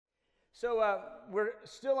We're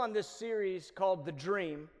still on this series called The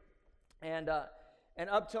Dream, and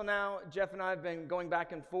up till now, Jeff and I have been going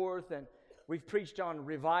back and forth, and we've preached on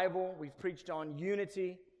revival, we've preached on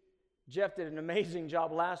unity. Jeff did an amazing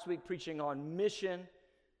job last week preaching on mission,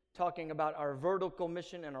 talking about our vertical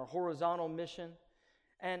mission and our horizontal mission.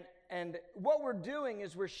 And what we're doing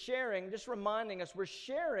is we're sharing, just reminding us, we're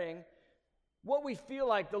sharing what we feel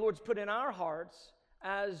like the Lord's put in our hearts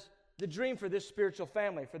as the dream for this spiritual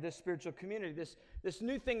family, for this spiritual community, this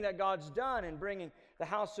new thing that God's done in bringing the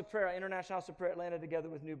House of Prayer, International House of Prayer Atlanta together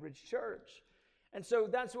with New Bridge Church. And so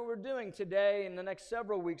that's what we're doing today. In the next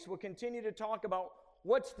several weeks, we'll continue to talk about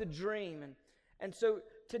what's the dream. And so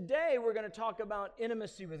today we're going to talk about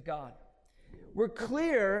intimacy with God. We're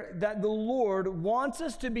clear that the Lord wants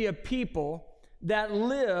us to be a people that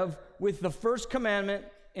live with the first commandment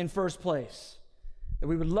in first place. That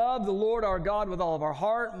we would love the Lord our God with all of our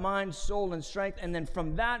heart, mind, soul, and strength. And then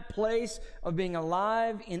from that place of being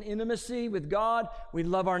alive in intimacy with God, we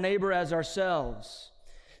love our neighbor as ourselves.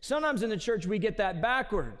 Sometimes in the church we get that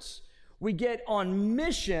backwards. We get on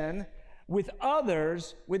mission with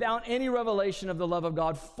others without any revelation of the love of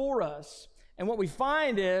God for us. And what we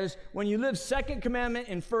find is when you live second commandment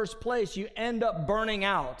in first place, you end up burning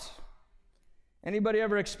out. Anybody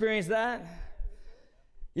ever experienced that?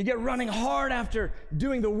 You get running hard after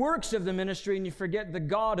doing the works of the ministry and you forget the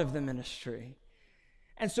God of the ministry.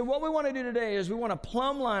 And so what we want to do today is we want to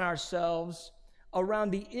plumb line ourselves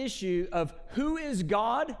around the issue of who is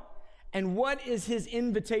God and what is his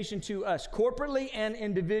invitation to us, corporately and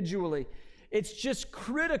individually. It's just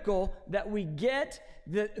critical that we get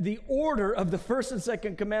the order of the first and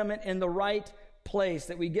second commandment in the right place,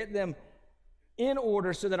 that we get them in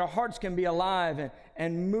order so that our hearts can be alive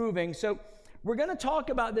and moving. So we're going to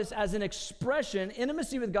talk about this as an expression,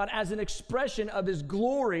 intimacy with God as an expression of his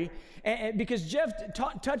glory, and because Jeff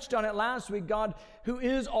touched on it last week, God who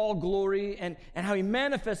is all glory and how he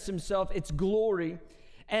manifests himself, it's glory.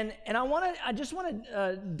 And I just want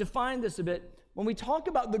to define this a bit. When we talk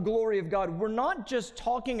about the glory of God, we're not just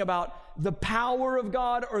talking about the power of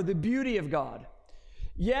God or the beauty of God.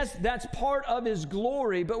 Yes, that's part of his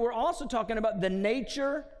glory, but we're also talking about the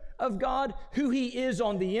nature of God, who he is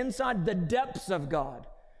on the inside, the depths of God.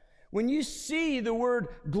 When you see the word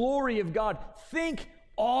glory of God, think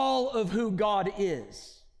all of who God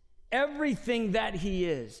is. Everything that he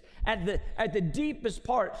is at the deepest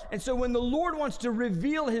part. And so when the Lord wants to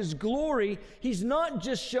reveal his glory, he's not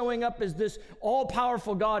just showing up as this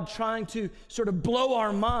all-powerful God trying to sort of blow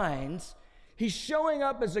our minds. He's showing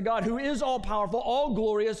up as a God who is all-powerful, all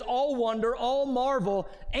glorious, all wonder, all marvel,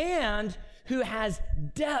 and who has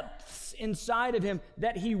depths inside of him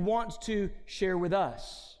that he wants to share with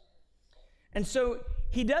us. And so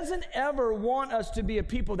he doesn't ever want us to be a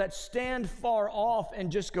people that stand far off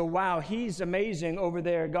and just go, wow, he's amazing over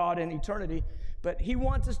there, God in eternity. But he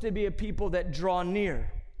wants us to be a people that draw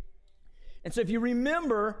near. And so if you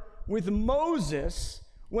remember with Moses,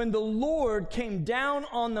 when the Lord came down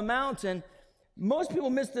on the mountain, most people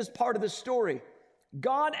miss this part of the story.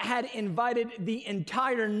 God had invited the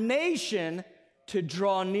entire nation to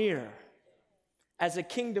draw near as a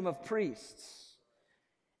kingdom of priests.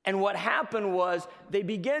 And what happened was they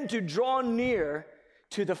began to draw near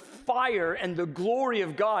to the fire and the glory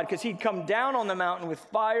of God, because he'd come down on the mountain with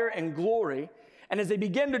fire and glory. And as they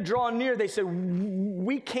began to draw near, they said,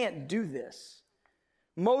 we can't do this.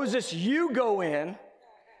 Moses, you go in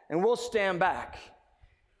and we'll stand back.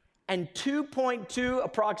 And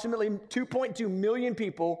approximately 2.2 million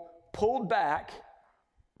people pulled back,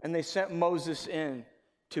 and they sent Moses in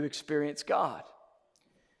to experience God.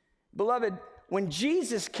 Beloved, when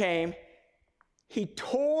Jesus came, he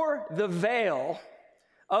tore the veil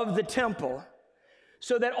of the temple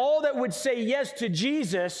so that all that would say yes to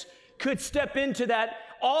Jesus could step into that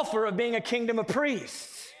offer of being a kingdom of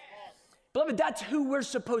priests. Beloved, that's who we're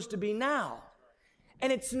supposed to be now.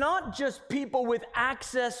 And it's not just people with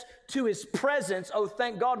access to his presence. Oh,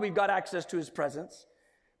 thank God we've got access to his presence.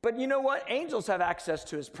 But you know what? Angels have access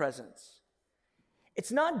to his presence.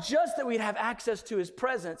 It's not just that we'd have access to his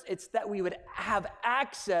presence. It's that we would have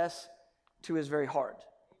access to his very heart.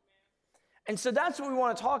 And so that's what we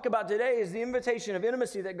want to talk about today, is the invitation of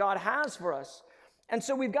intimacy that God has for us. And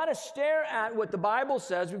so we've got to stare at what the Bible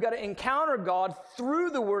says. We've got to encounter God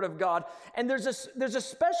through the Word of God. And there's a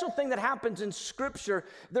special thing that happens in Scripture.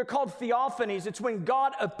 They're called theophanies. It's when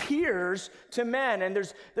God appears to men. And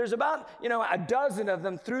there's about, a dozen of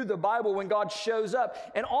them through the Bible when God shows up.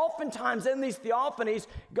 And oftentimes in these theophanies,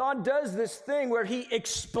 God does this thing where he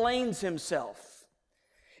explains himself.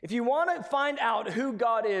 If you want to find out who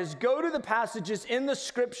God is, go to the passages in the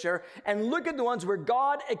scripture and look at the ones where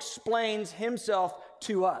God explains himself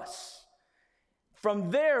to us. From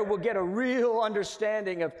there, we'll get a real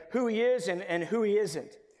understanding of who he is and who he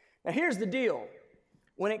isn't. Now, here's the deal.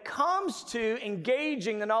 When it comes to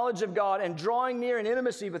engaging the knowledge of God and drawing near in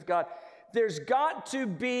intimacy with God, there's got to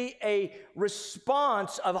be a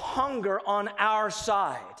response of hunger on our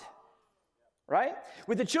side. Right?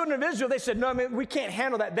 With the children of Israel, they said, no, I mean, we can't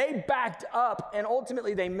handle that. They backed up, and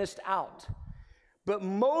ultimately they missed out. But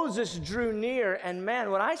Moses drew near, and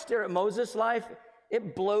man, when I stare at Moses' life,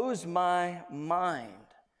 it blows my mind.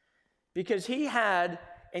 Because he had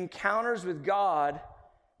encounters with God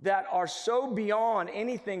that are so beyond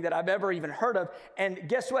anything that I've ever even heard of. And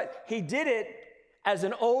guess what? He did it as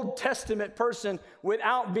an Old Testament person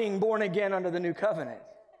without being born again under the new covenant.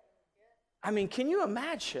 I mean, can you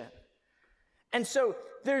imagine? And so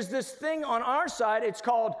there's this thing on our side, it's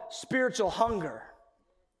called spiritual hunger.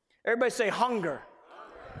 Everybody say hunger.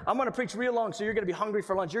 I'm going to preach real long, so you're going to be hungry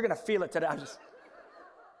for lunch. You're going to feel it today.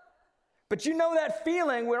 But you know that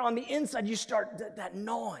feeling where on the inside you start that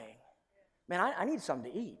gnawing. Man, I need something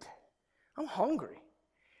to eat. I'm hungry.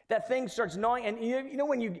 That thing starts gnawing, and you know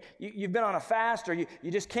when you've been on a fast or you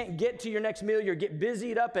just can't get to your next meal, you get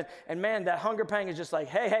busied up, and man, that hunger pang is just like,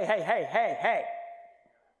 hey.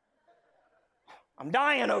 I'm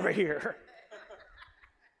dying over here.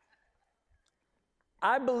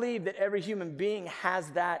 I believe that every human being has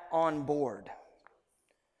that on board.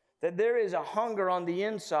 That there is a hunger on the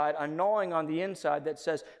inside, a gnawing on the inside that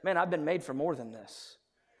says, man, I've been made for more than this.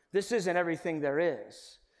 This isn't everything there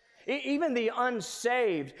is. Even the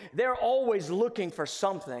unsaved, they're always looking for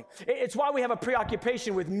something. It's why we have a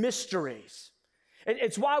preoccupation with mysteries.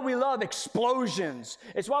 It's why we love explosions.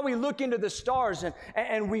 It's why we look into the stars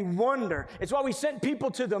and we wonder. It's why we sent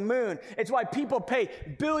people to the moon. It's why people pay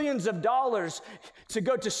billions of dollars to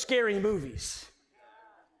go to scary movies.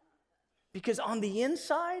 Because on the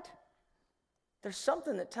inside, there's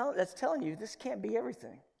something that's telling you this can't be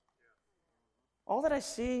everything. All that I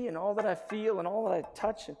see and all that I feel and all that I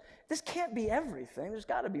touch, this can't be everything. There's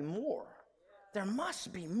got to be more. There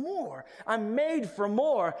must be more. I'm made for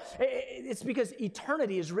more. It's because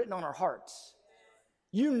eternity is written on our hearts.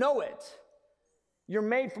 You know it. You're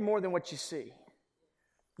made for more than what you see.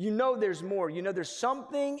 You know there's more. You know there's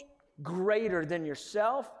something greater than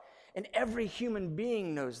yourself, and every human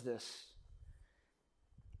being knows this.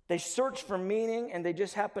 They search for meaning, and they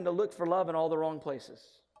just happen to look for love in all the wrong places.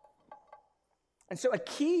 And so a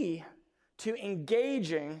key to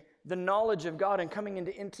engaging the knowledge of God and coming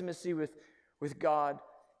into intimacy with God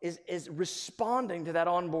is responding to that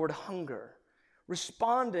onboard hunger,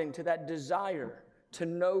 responding to that desire to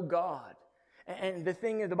know God. And the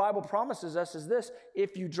thing that the Bible promises us is this: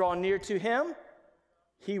 if you draw near to him,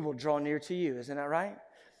 he will draw near to you. Isn't that right?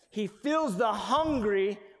 He fills the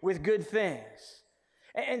hungry with good things.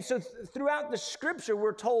 And so throughout the scripture,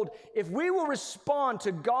 we're told if we will respond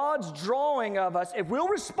to God's drawing of us, if we'll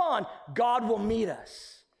respond, God will meet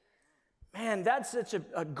us. Man, that's such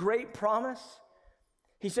a great promise.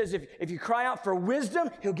 He says if you cry out for wisdom,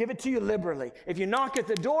 he'll give it to you liberally. If you knock at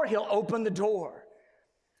the door, he'll open the door.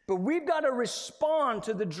 But we've got to respond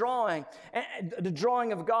to the drawing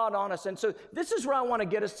of God on us. And so this is where I want to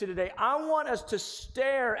get us to today. I want us to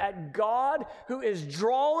stare at God who is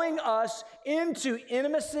drawing us into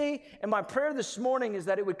intimacy. And my prayer this morning is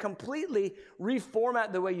that it would completely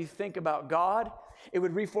reformat the way you think about God. It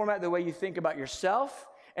would reformat the way you think about yourself.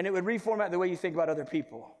 And it would reformat the way you think about other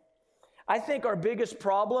people. I think our biggest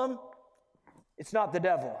problem, it's not the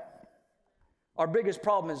devil. Our biggest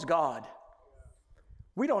problem is God.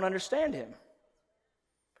 We don't understand him.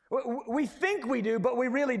 We think we do, but we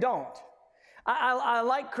really don't. I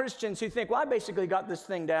like Christians who think, well, I basically got this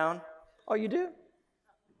thing down. Oh, you do?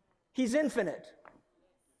 He's infinite.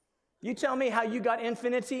 You tell me how you got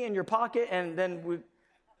infinity in your pocket, and then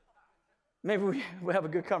maybe we'll have a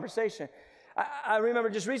good conversation. I remember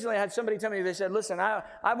just recently I had somebody tell me, they said, listen, I've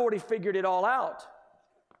already figured it all out.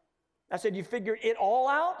 I said, you figured it all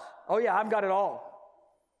out? Oh, yeah, I've got it all.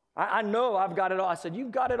 I know I've got it all. I said,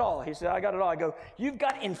 you've got it all. He said, I got it all. I go, you've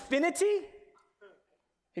got infinity?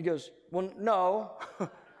 He goes, well, no.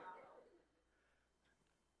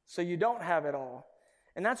 So you don't have it all.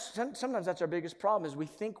 And sometimes that's our biggest problem is we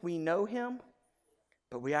think we know him,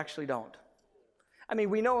 but we actually don't. I mean,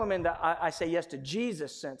 we know him in the I say yes to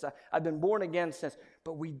Jesus sense. I've been born again sense,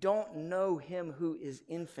 but we don't know him who is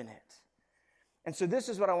infinite. And so this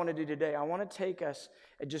is what I want to do today. I want to take us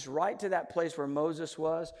just right to that place where Moses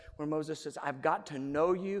was, where Moses says, I've got to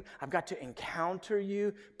know you. I've got to encounter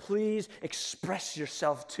you. Please express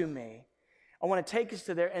yourself to me. I want to take us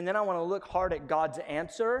to there, and then I want to look hard at God's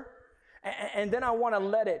answer, and then I want to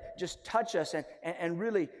let it just touch us and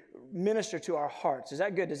really minister to our hearts. Is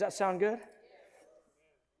that good? Does that sound good?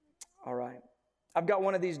 All right. I've got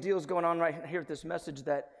one of these deals going on right here with this message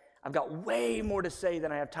that I've got way more to say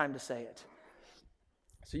than I have time to say it.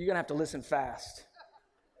 So you're going to have to listen fast.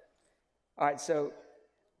 All right, so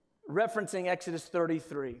referencing Exodus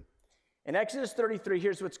 33. In Exodus 33,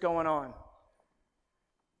 here's what's going on.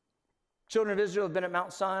 Children of Israel have been at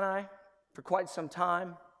Mount Sinai for quite some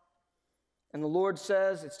time. And the Lord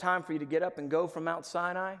says, it's time for you to get up and go from Mount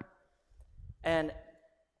Sinai. And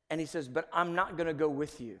he says, but I'm not going to go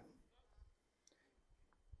with you.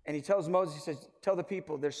 And he tells Moses, he says, tell the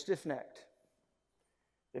people they're stiff-necked.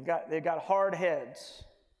 They've got hard heads.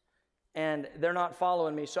 And they're not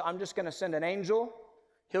following me. So I'm just going to send an angel.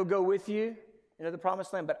 He'll go with you into the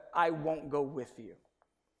promised land, but I won't go with you.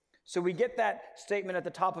 So we get that statement at the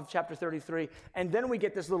top of chapter 33, and then we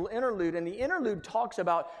get this little interlude, and the interlude talks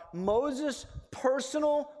about Moses'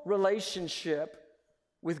 personal relationship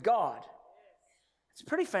with God. It's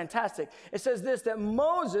pretty fantastic. It says this, that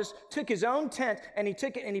Moses took his own tent, and he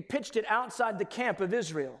took it and he pitched it outside the camp of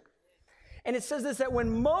Israel. And it says this, that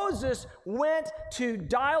when Moses went to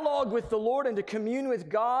dialogue with the Lord and to commune with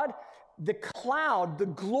God, the cloud, the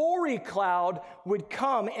glory cloud, would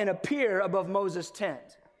come and appear above Moses'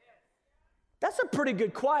 tent. That's a pretty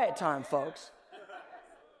good quiet time, folks.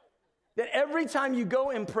 That every time you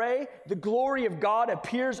go and pray, the glory of God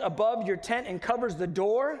appears above your tent and covers the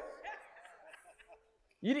door.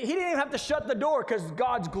 He didn't even have to shut the door because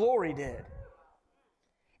God's glory did.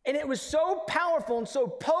 And it was so powerful and so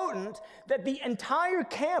potent that the entire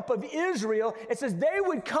camp of Israel, it says they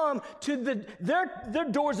would come to their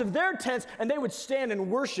doors of their tents and they would stand and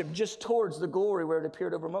worship just towards the glory where it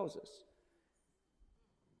appeared over Moses.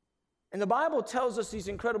 And the Bible tells us these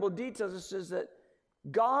incredible details. It says that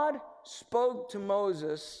God spoke to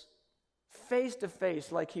Moses face to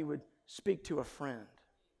face like he would speak to a friend.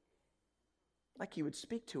 Like he would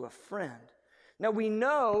speak to a friend. Now we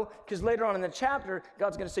know, because later on in the chapter,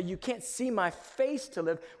 God's going to say, you can't see my face to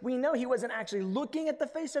live. We know he wasn't actually looking at the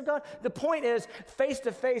face of God. The point is, face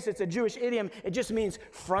to face, it's a Jewish idiom. It just means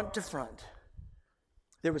front to front.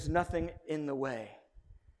 There was nothing in the way.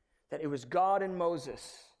 That it was God and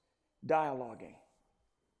Moses dialoguing.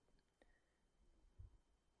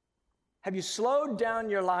 Have you slowed down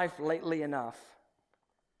your life lately enough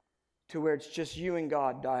to where it's just you and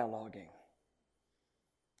God dialoguing?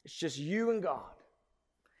 It's just you and God.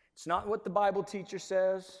 It's not what the Bible teacher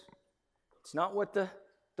says. It's not what the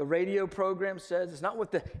radio program says. It's not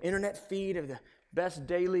what the internet feed of the best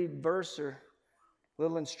daily verse or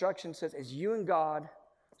little instruction says. It's you and God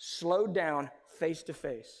slowed down face to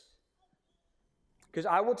face. Because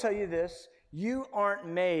I will tell you this, you aren't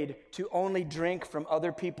made to only drink from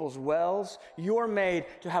other people's wells. You're made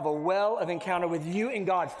to have a well of encounter with you and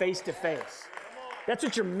God face to face. That's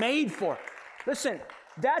what you're made for. Listen,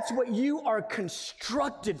 that's what you are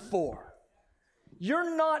constructed for.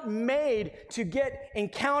 You're not made to get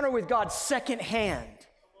encounter with God secondhand.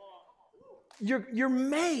 You're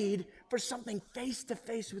made for something face to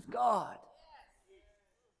face with God.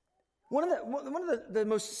 One of the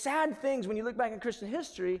most sad things when you look back in Christian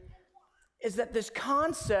history is that this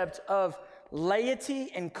concept of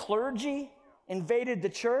laity and clergy invaded the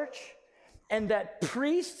church, and that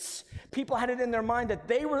priests, people had it in their mind that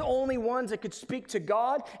they were the only ones that could speak to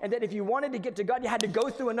God, and that if you wanted to get to God, you had to go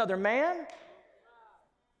through another man.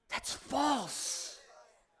 That's false.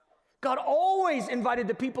 God always invited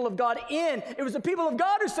the people of God in. It was the people of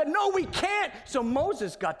God who said, no, we can't. So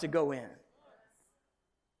Moses got to go in.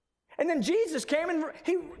 And then Jesus came and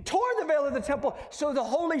he tore the veil of the temple so the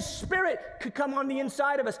Holy Spirit could come on the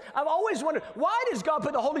inside of us. I've always wondered, why does God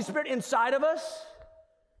put the Holy Spirit inside of us?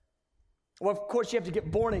 Well, of course, you have to get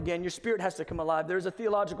born again. Your spirit has to come alive. There's a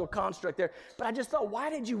theological construct there. But I just thought, why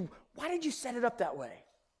did you set it up that way?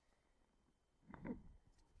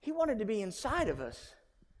 He wanted to be inside of us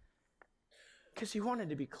because he wanted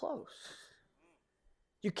to be close.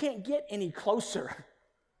 You can't get any closer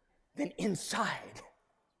than inside.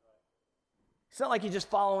 It's not like he's just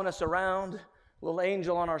following us around, little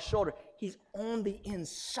angel on our shoulder. He's on the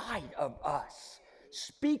inside of us,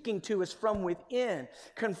 speaking to us from within,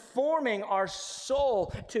 conforming our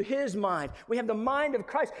soul to his mind. We have the mind of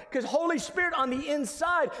Christ because Holy Spirit on the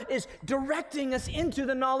inside is directing us into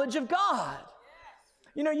the knowledge of God.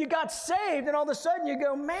 You know, you got saved and all of a sudden you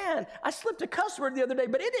go, man, I slipped a cuss word the other day,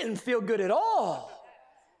 but it didn't feel good at all.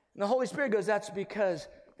 And the Holy Spirit goes, that's because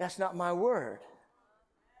that's not my word.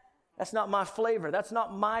 That's not my flavor. That's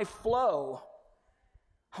not my flow.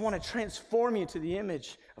 I want to transform you to the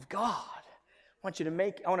image of God. want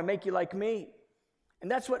to make you like me. And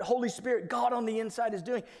that's what Holy Spirit, God on the inside, is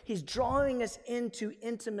doing. He's drawing us into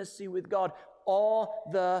intimacy with God all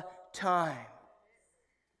the time.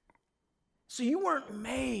 So you weren't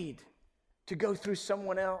made to go through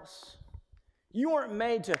someone else. You weren't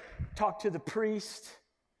made to talk to the priest.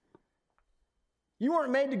 You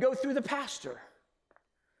weren't made to go through the pastor.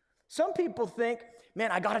 Some people think,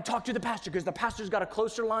 man, I got to talk to the pastor because the pastor's got a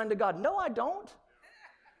closer line to God. No, I don't.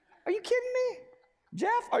 Are you kidding me?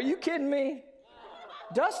 Jeff, are you kidding me?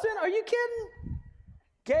 Dustin, are you kidding?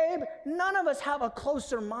 Gabe, none of us have a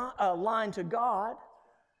closer line to God.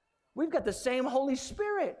 We've got the same Holy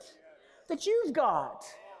Spirit that you've got.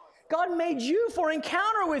 God made you for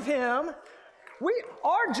encounter with Him.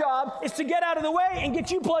 Our job is to get out of the way and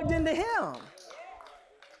get you plugged into Him.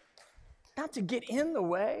 Not to get in the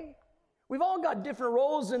way. We've all got different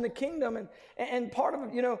roles in the kingdom, and part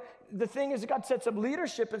of, the thing is that God sets up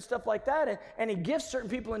leadership and stuff like that, and He gifts certain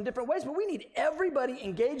people in different ways, but we need everybody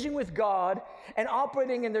engaging with God and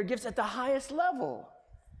operating in their gifts at the highest level.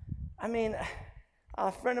 I mean,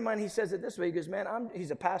 a friend of mine, he says it this way. He goes, man,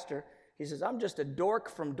 he's a pastor. He says, I'm just a dork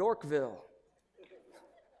from Dorkville.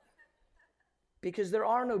 Because there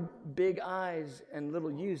are no big I's and little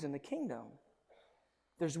U's in the kingdom.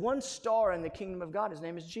 There's one star in the kingdom of God. His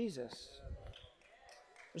name is Jesus.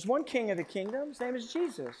 There's one king of the kingdom. His name is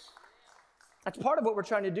Jesus. That's part of what we're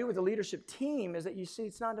trying to do with the leadership team, is that you see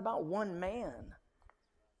it's not about one man.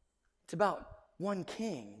 It's about one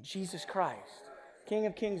king, Jesus Christ, King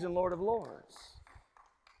of kings and Lord of lords.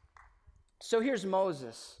 So here's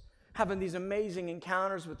Moses having these amazing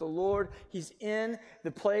encounters with the Lord. He's in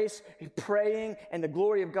the place, praying, and the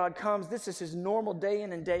glory of God comes. This is his normal day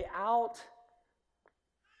in and day out.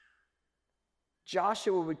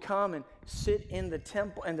 Joshua would come and sit in the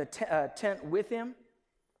temple and the tent with him.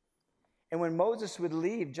 And when Moses would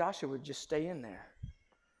leave, Joshua would just stay in there.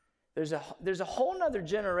 There's a whole nother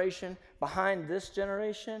generation behind this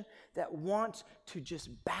generation that wants to just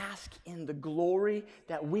bask in the glory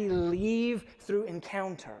that we leave through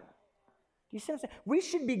encounter. You see what I'm saying? We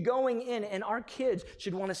should be going in, and our kids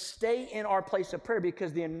should want to stay in our place of prayer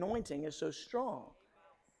because the anointing is so strong.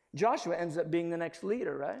 Joshua ends up being the next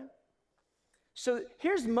leader, right? So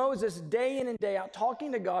here's Moses day in and day out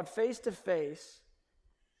talking to God face to face.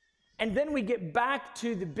 And then we get back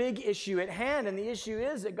to the big issue at hand. And the issue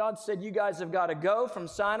is that God said, you guys have got to go from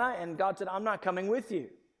Sinai. And God said, I'm not coming with you.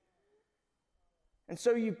 And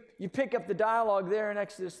so you pick up the dialogue there in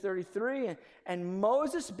Exodus 33. And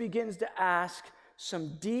Moses begins to ask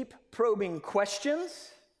some deep probing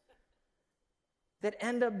questions that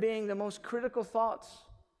end up being the most critical thoughts.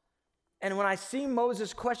 And when I see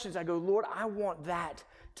Moses' questions, I go, Lord, I want that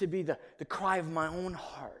to be the cry of my own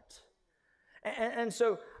heart. And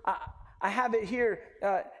so I have it here,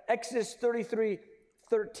 Exodus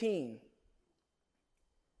 33:13.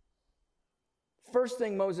 First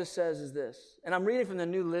thing Moses says is this, and I'm reading from the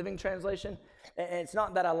New Living Translation, and it's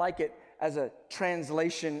not that I like it as a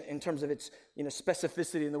translation in terms of its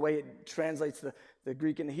specificity and the way it translates the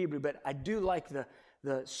Greek and the Hebrew, but I do like the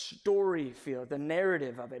story feel, the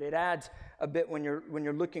narrative of it. It adds a bit when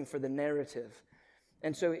you're looking for the narrative.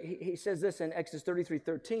 And so he says this in Exodus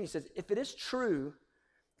 33:13. He says, if it is true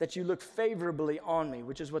that you look favorably on me,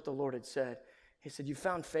 which is what the Lord had said, he said, you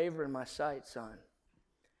found favor in my sight, son.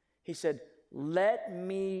 He said, let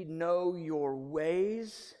me know your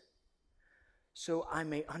ways so I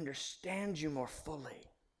may understand you more fully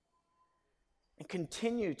and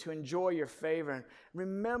continue to enjoy your favor. And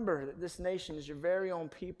remember that this nation is your very own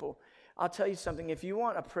people. I'll tell you something. If you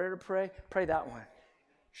want a prayer to pray, pray that one.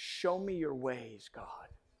 Show me your ways, God.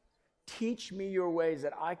 Teach me your ways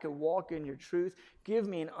that I could walk in your truth. Give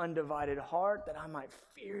me an undivided heart that I might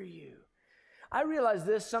fear you. I realized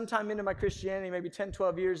this sometime into my Christianity, maybe 10,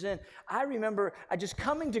 12 years in. I remember I just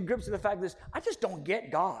coming to grips with the fact that I just don't get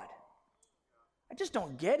God. I just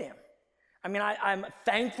don't get him. I mean, I'm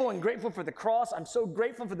thankful and grateful for the cross. I'm so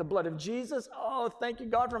grateful for the blood of Jesus. Oh, thank you,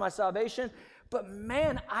 God, for my salvation. But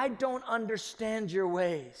man, I don't understand your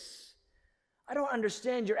ways. I don't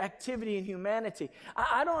understand your activity in humanity.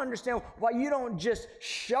 I don't understand why you don't just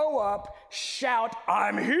show up, shout,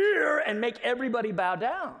 I'm here, and make everybody bow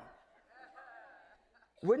down.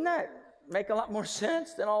 Wouldn't that make a lot more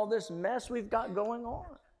sense than all this mess we've got going on?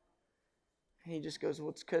 And he just goes,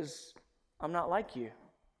 well, it's because I'm not like you.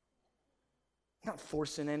 I'm not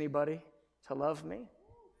forcing anybody to love me.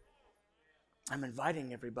 I'm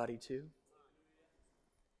inviting everybody to.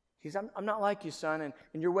 He says, I'm not like you, son,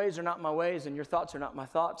 and your ways are not my ways, and your thoughts are not my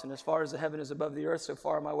thoughts. And as far as the heaven is above the earth, so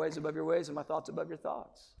far are my ways above your ways, and my thoughts above your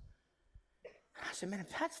thoughts. And I said, man,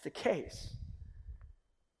 if that's the case,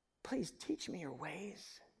 please teach me your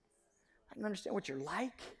ways. I don't understand what you're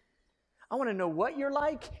like. I want to know what you're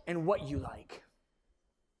like and what you like.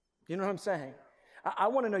 You know what I'm saying? I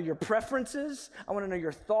want to know your preferences. I want to know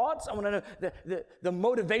your thoughts. I want to know the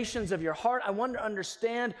motivations of your heart. I want to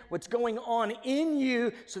understand what's going on in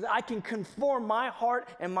you so that I can conform my heart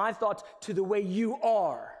and my thoughts to the way you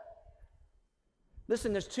are.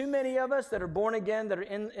 Listen, there's too many of us that are born again, that are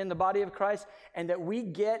in the body of Christ, and that we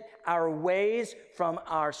get our ways from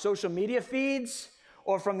our social media feeds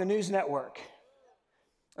or from the news network.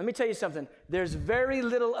 Let me tell you something. There's very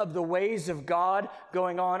little of the ways of God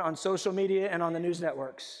going on social media and on the news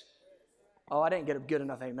networks. Oh, I didn't get a good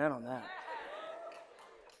enough amen on that.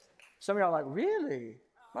 Some of y'all are like, really?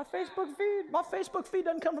 My Facebook feed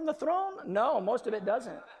doesn't come from the throne? No, most of it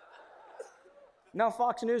doesn't. Now,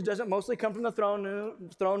 Fox News doesn't mostly come from the throne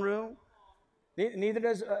room. Neither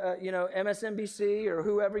does, MSNBC or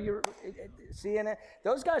whoever you're CNN.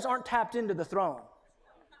 Those guys aren't tapped into the throne.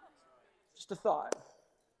 Just a thought.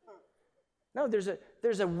 No,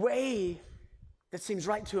 there's a way that seems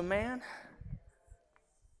right to a man,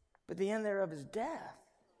 but the end thereof is death.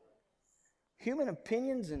 Human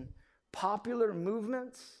opinions and popular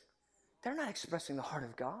movements, they're not expressing the heart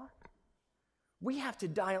of God. We have to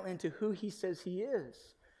dial into who he says he is.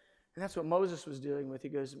 And that's what Moses was dealing with. He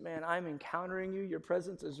goes, man, I'm encountering you. Your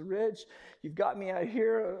presence is rich. You've got me out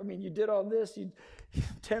here. I mean, you did all this.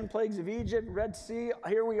 10 plagues of Egypt, Red Sea.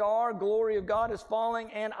 Here we are. Glory of God is falling.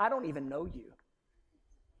 And I don't even know you.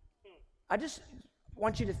 I just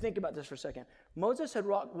want you to think about this for a second. Moses had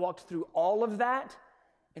walked through all of that.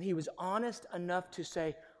 And he was honest enough to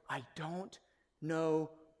say, I don't know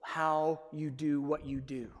how you do what you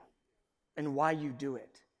do and why you do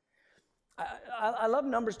it. I love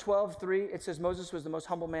Numbers 12:3. It says Moses was the most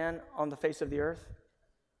humble man on the face of the earth.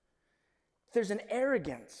 There's an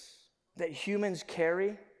arrogance that humans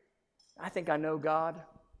carry. I think I know God.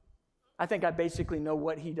 I think I basically know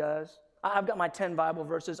what he does. I've got my 10 Bible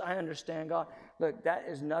verses. I understand God. Look, that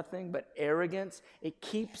is nothing but arrogance. It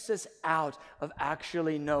keeps us out of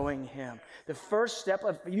actually knowing him. The first step,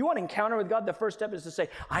 if you want to encounter with God, the first step is to say,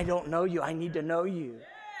 I don't know you. I need to know you.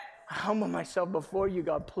 I humble myself before you,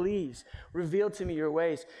 God. Please reveal to me your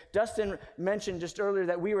ways. Dustin mentioned just earlier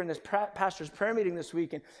that we were in this pastor's prayer meeting this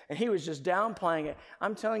week, and he was just downplaying it.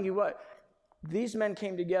 I'm telling you what, these men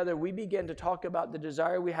came together. We began to talk about the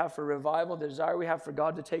desire we have for revival, the desire we have for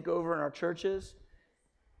God to take over in our churches.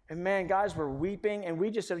 And man, guys were weeping, and we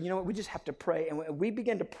just said, you know what, we just have to pray. And we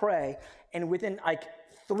began to pray, and within like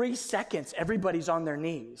 3 seconds, everybody's on their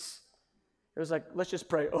knees. It was like, let's just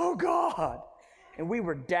pray. Oh, God. And we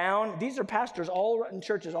were down. These are pastors all in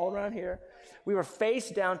churches all around here. We were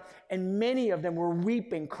face down, and many of them were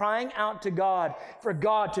weeping, crying out to God for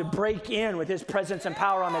God to break in with his presence and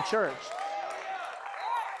power on the church.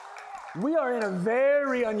 We are in a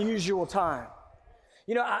very unusual time.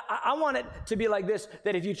 You know, I want it to be like this,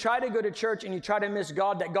 that if you try to go to church and you try to miss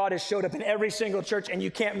God, that God has showed up in every single church, and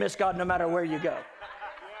you can't miss God no matter where you go.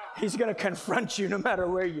 He's going to confront you no matter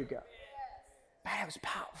where you go. Man, it was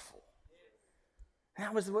powerful. And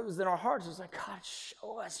that was what was in our hearts. It was like, God,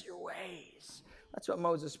 show us your ways. That's what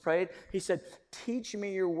Moses prayed. He said, teach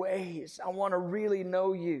me your ways. I want to really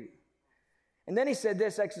know you. And then he said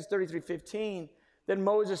this, Exodus 33:15. Then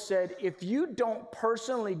Moses said, if you don't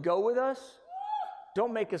personally go with us,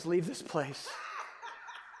 don't make us leave this place.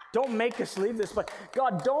 Don't make us leave this place.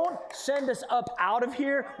 God, don't send us up out of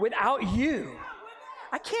here without you.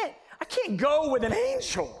 I can't go with an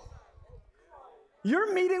angel.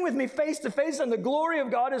 You're meeting with me face to face, and the glory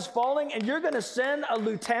of God is falling, and you're going to send a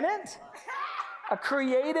lieutenant, a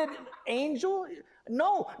created angel?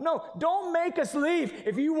 No, don't make us leave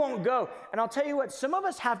if you won't go. And I'll tell you what, some of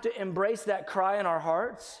us have to embrace that cry in our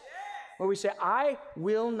hearts where we say, I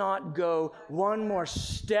will not go one more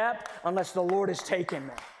step unless the Lord has taken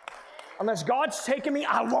me. Unless God's taken me,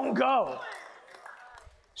 I won't go.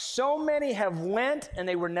 So many have went and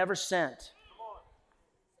they were never sent.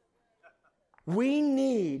 We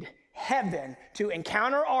need heaven to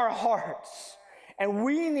encounter our hearts, and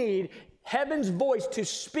we need heaven's voice to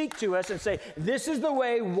speak to us and say, this is the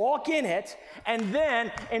way, walk in it. And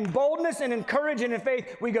then in boldness and in courage and in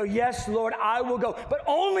faith, we go, yes, Lord, I will go. But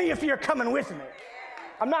only if you're coming with me.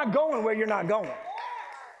 I'm not going where you're not going.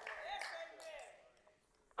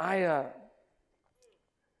 I'll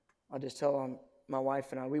just tell my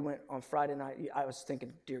wife and I, we went on Friday night. I was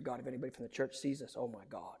thinking, dear God, if anybody from the church sees us, oh my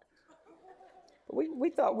God. But we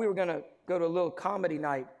thought we were going to go to a little comedy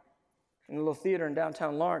night in a little theater in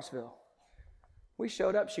downtown Lawrenceville. We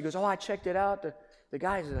showed up. She goes, oh, I checked it out. The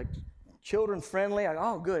guys are like children friendly.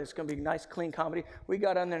 Oh, good, it's going to be nice, clean comedy. We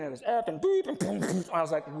got on there and it was F and beep and boom, boom. I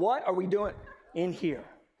was like, what are we doing in here?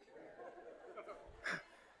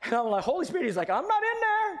 And I'm like, Holy Spirit, he's like, I'm not in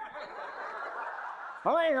there.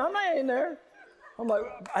 I'm not in there. I'm like,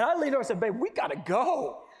 and I leaned over and said, babe, we got to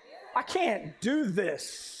go. I can't do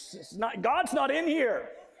this. God's not in here.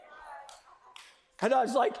 And I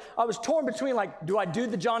was torn between like, do I do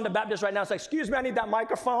the John the Baptist right now? It's like, excuse me, I need that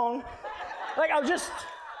microphone. Like I was just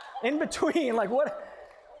in between, like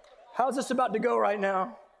how's this about to go right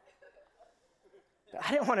now?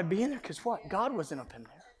 I didn't want to be in there because what? God wasn't up in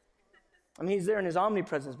there. I mean, he's there in his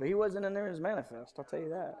omnipresence, but he wasn't in there in his manifest, I'll tell you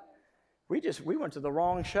that. We went to the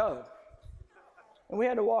wrong show. And we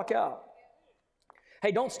had to walk out.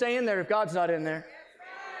 Hey, don't stay in there if God's not in there.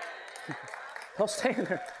 Don't stay in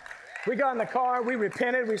there. We got in the car, we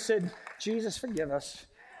repented, we said, Jesus, forgive us.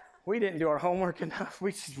 We didn't do our homework enough.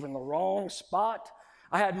 We just were in the wrong spot.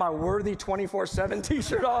 I had my Worthy 24/7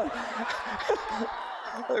 t-shirt on.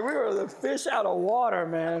 Like, we were the fish out of water,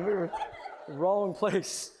 man. We were in the wrong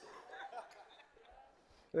place.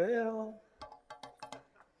 Well,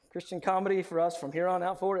 Christian comedy for us from here on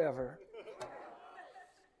out forever.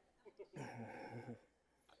 He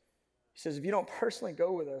says, if you don't personally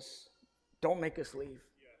go with us, don't make us leave.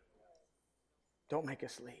 Don't make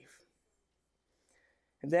us leave.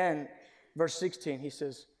 And then, verse 16, he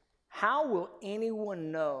says, how will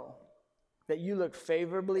anyone know that you look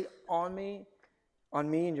favorably on me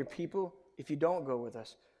and your people, if you don't go with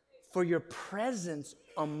us? For your presence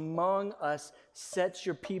among us sets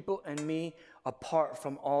your people and me apart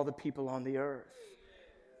from all the people on the earth.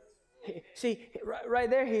 See, right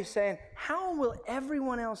there he's saying, how will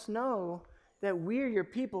everyone else know that we're your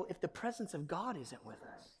people if the presence of God isn't with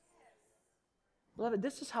us? Beloved,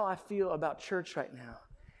 this is how I feel about church right now.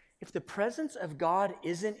 If the presence of God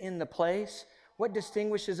isn't in the place, what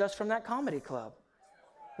distinguishes us from that comedy club?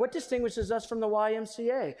 What distinguishes us from the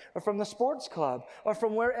YMCA or from the sports club or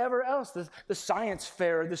from wherever else, the science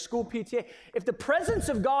fair, the school PTA? If the presence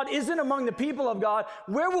of God isn't among the people of God,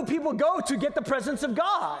 where will people go to get the presence of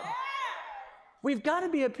God? We've got to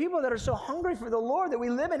be a people that are so hungry for the Lord that we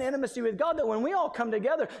live in intimacy with God that when we all come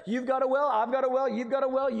together, you've got a well, I've got a well, you've got a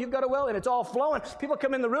well, you've got a well, and it's all flowing. People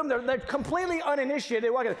come in the room, they're completely uninitiated. They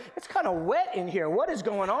walk in, it's kind of wet in here. What is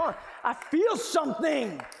going on? I feel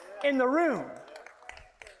something in the room.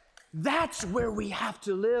 That's where we have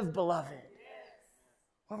to live, beloved.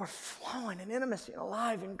 When we're flowing in intimacy and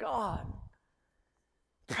alive in God.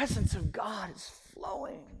 The presence of God is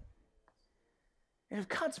flowing. And if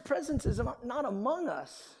God's presence is not among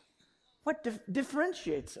us, what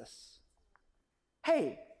differentiates us?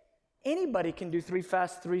 Hey, anybody can do 3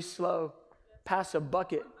 fast, 3 slow, pass a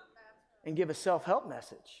bucket, and give a self-help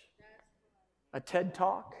message. A TED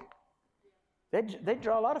Talk. They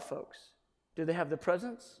draw a lot of folks. Do they have the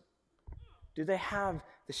presence? Do they have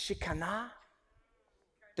the Shekinah?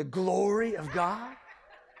 The glory of God?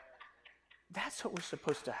 That's what we're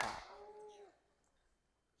supposed to have.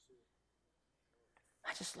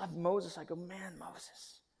 I just love Moses. I go, man,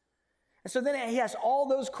 Moses. And so then he has all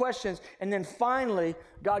those questions. And then finally,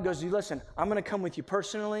 God goes, listen, I'm going to come with you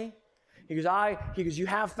personally. He goes, you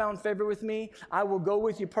have found favor with me. I will go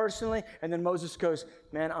with you personally. And then Moses goes,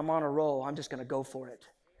 man, I'm on a roll. I'm just going to go for it.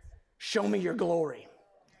 Show me your glory.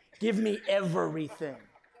 Give me everything.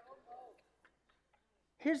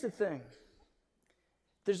 Here's the thing.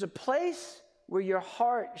 There's a place where your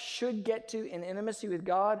heart should get to in intimacy with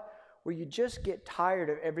God where you just get tired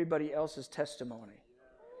of everybody else's testimony.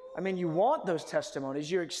 I mean, you want those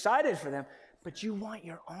testimonies. You're excited for them, but you want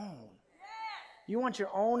your own. You want your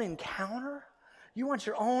own encounter. You want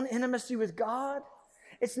your own intimacy with God.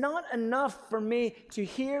 It's not enough for me to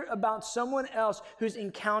hear about someone else who's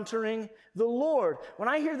encountering the Lord. When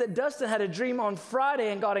I hear that Dustin had a dream on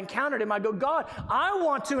Friday and God encountered him, I go, God, I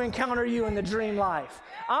want to encounter you in the dream life.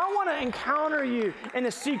 I want to encounter you in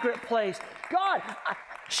a secret place. God,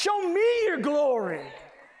 show me your glory.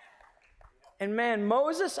 And man,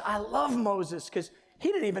 Moses, I love Moses because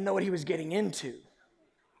he didn't even know what he was getting into.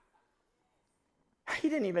 He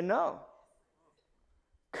didn't even know.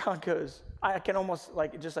 God goes, I can almost,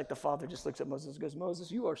 just like the father just looks at Moses and goes, Moses,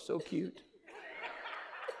 you are so cute.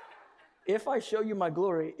 If I show you my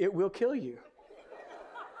glory, it will kill you.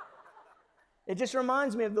 It just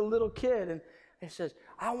reminds me of the little kid, and it says,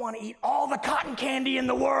 I want to eat all the cotton candy in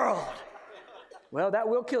the world. Well, that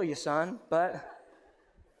will kill you, son, but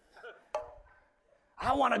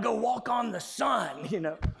I want to go walk on the sun,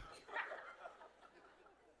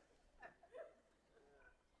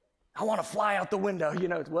 I want to fly out the window,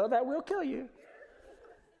 well, that will kill you.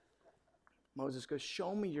 Moses goes,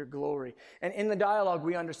 show me your glory. And in the dialogue,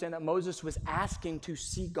 we understand that Moses was asking to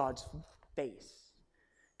see God's face.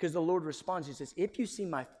 Because the Lord responds, he says, if you see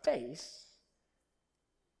my face,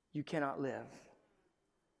 you cannot live.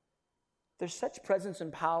 There's such presence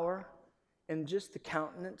and power in just the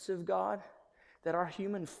countenance of God that our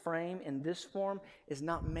human frame in this form is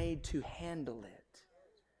not made to handle it.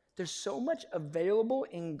 There's so much available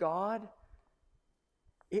in God,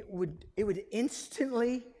 it would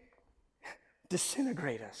instantly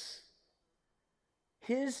disintegrate us.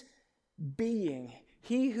 His being,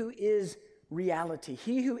 he who is reality,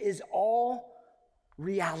 he who is all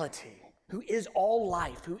reality, who is all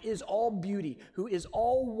life, who is all beauty, who is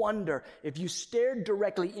all wonder, if you stared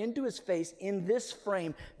directly into his face in this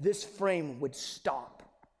frame would stop.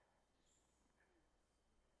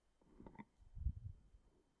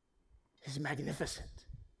 He's magnificent.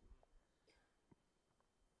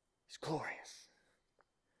 He's glorious.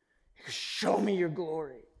 He goes, show me your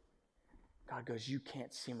glory. God goes, you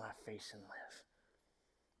can't see my face and live,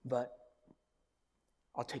 but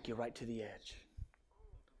I'll take you right to the edge.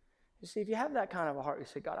 You see, if you have that kind of a heart, you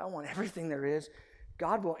say, God, I want everything there is.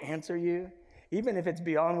 God will answer you, even if it's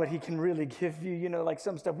beyond what he can really give you. You know, like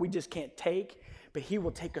some stuff we just can't take, but he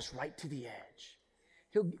will take us right to the edge.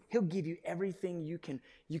 He'll give you everything you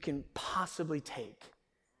can possibly take.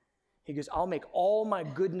 He goes, I'll make all my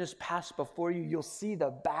goodness pass before you. You'll see the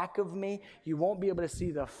back of me. You won't be able to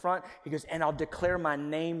see the front. He goes, and I'll declare my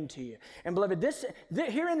name to you. And beloved,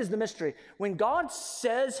 herein is the mystery. When God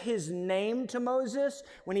says his name to Moses,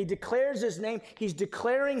 when he declares his name, he's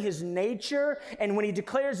declaring his nature. And when he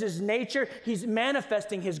declares his nature, he's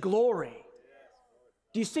manifesting his glory.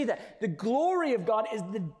 Do you see that? The glory of God is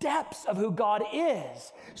the depths of who God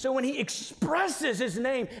is. So when he expresses his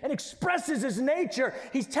name and expresses his nature,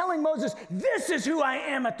 he's telling Moses, this is who I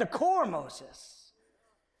am at the core, Moses.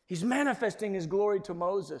 He's manifesting his glory to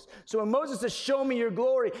Moses. So when Moses says, show me your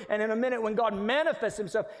glory, and in a minute when God manifests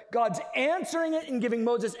himself, God's answering it and giving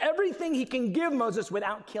Moses everything he can give Moses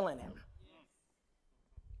without killing him.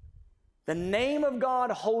 The name of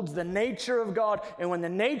God holds the nature of God, and when the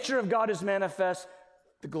nature of God is manifest,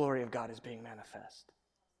 the glory of God is being manifest.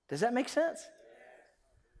 Does that make sense?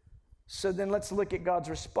 So then let's look at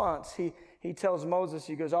God's response. He tells Moses,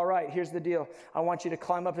 he goes, all right, here's the deal. I want you to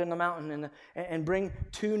climb up in the mountain and bring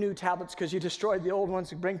 2 new tablets because you destroyed the old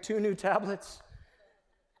ones. Bring 2 new tablets.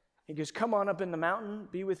 He goes, come on up in the mountain,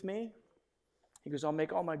 be with me. He goes, I'll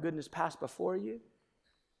make all my goodness pass before you.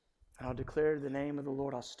 And I'll declare the name of the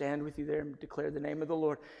Lord. I'll stand with you there and declare the name of the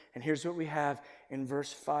Lord. And here's what we have in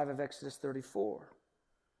verse 5 of Exodus 34.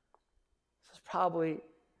 This is probably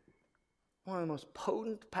one of the most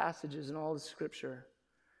potent passages in all of Scripture.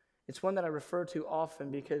 It's one that I refer to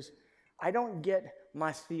often because I don't get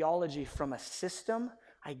my theology from a system.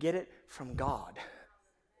 I get it from God.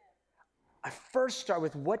 I first start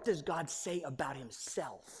with, what does God say about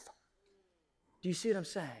himself? Do you see what I'm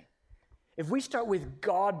saying? If we start with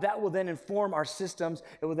God, that will then inform our systems.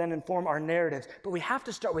 It will then inform our narratives. But we have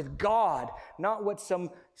to start with God, not what some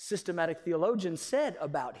systematic theologian said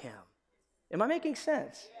about him. Am I making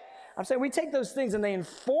sense? I'm saying we take those things and they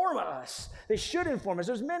inform us. They should inform us.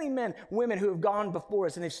 There's many men, women who have gone before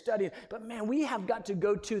us and they've studied. But man, we have got to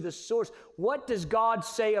go to the source. What does God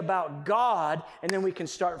say about God? And then we can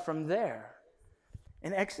start from there.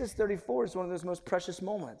 And Exodus 34 is one of those most precious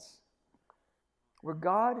moments where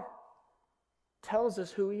God tells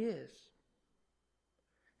us who he is.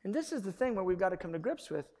 And this is the thing where we've got to come to grips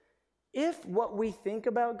with. If what we think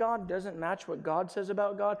about God doesn't match what God says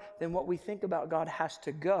about God, then what we think about God has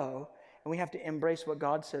to go, and we have to embrace what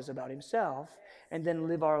God says about himself, and then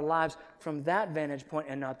live our lives from that vantage point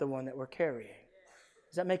and not the one that we're carrying.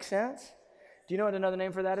 Does that make sense? Do you know what another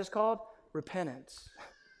name for that is called? Repentance.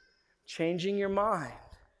 Changing your mind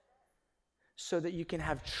so that you can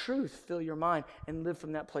have truth fill your mind and live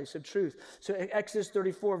from that place of truth. So Exodus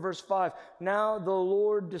 34, verse 5, now the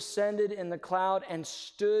Lord descended in the cloud and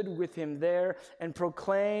stood with him there and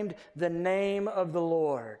proclaimed the name of the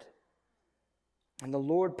Lord. And the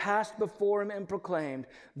Lord passed before him and proclaimed,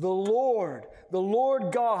 the Lord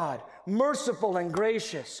God, merciful and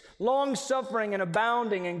gracious, long-suffering and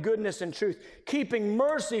abounding in goodness and truth, keeping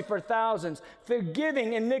mercy for thousands,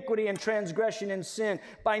 forgiving iniquity and transgression and sin,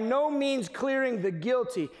 by no means clearing the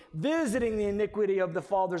guilty, visiting the iniquity of the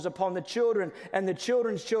fathers upon the children and the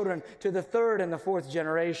children's children to the 3rd and the 4th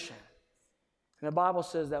generation. And the Bible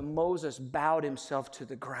says that Moses bowed himself to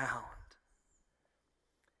the ground.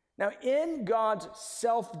 Now, in God's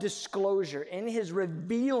self-disclosure, in his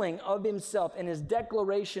revealing of himself, in his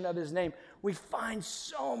declaration of his name, we find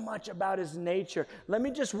so much about his nature. Let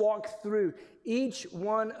me just walk through each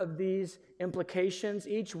one of these implications,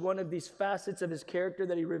 each one of these facets of his character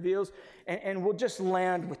that he reveals, and we'll just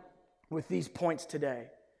land with these points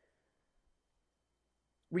today.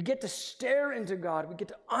 We get to stare into God. We get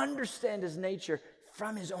to understand his nature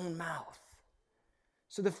from his own mouth.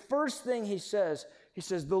 So the first thing he says,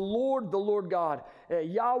 the Lord God,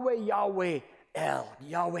 Yahweh, Yahweh, El,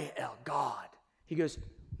 God. He goes,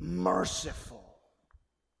 merciful.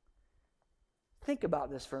 Think about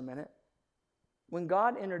this for a minute. When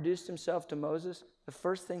God introduced himself to Moses, the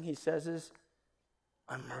first thing he says is,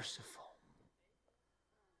 I'm merciful.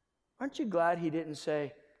 Aren't you glad he didn't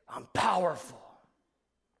say, I'm powerful?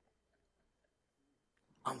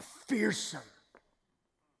 I'm fearsome.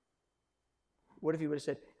 What if he would have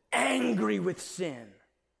said, angry with sin?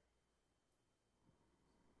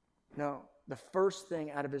 No, the first thing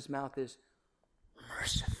out of his mouth is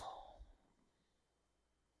merciful.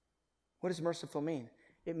 What does merciful mean?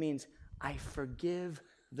 It means I forgive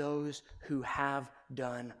those who have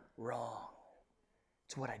done wrong.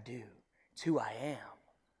 It's what I do. It's who I am.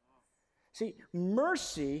 See,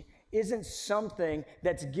 mercy isn't something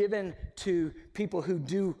that's given to people who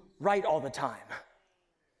do right all the time.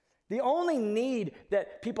 The only need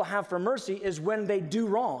that people have for mercy is when they do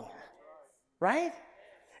wrong, right?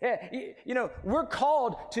 Yeah, you know, we're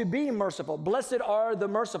called to be merciful. Blessed are the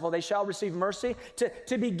merciful, they shall receive mercy.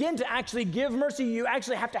 To begin to actually give mercy, you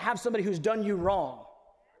actually have to have somebody who's done you wrong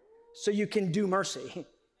so you can do mercy.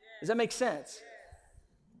 Does that make sense?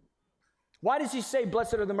 Why does he say,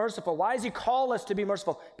 blessed are the merciful? Why does he call us to be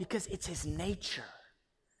merciful? Because it's his nature.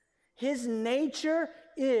 His nature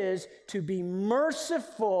is to be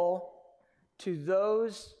merciful to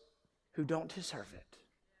those who don't deserve it.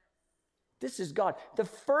 This is God. The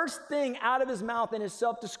first thing out of his mouth in his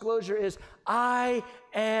self-disclosure is, I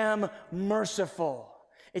am merciful.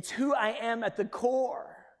 It's who I am at the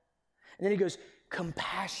core. And then he goes,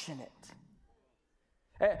 compassionate.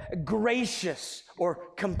 Gracious or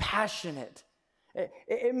compassionate.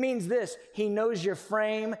 It means this: he knows your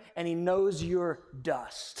frame and he knows your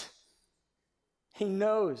dust. He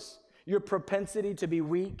knows your propensity to be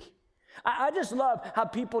weak. I just love how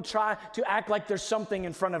people try to act like there's something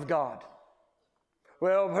in front of God.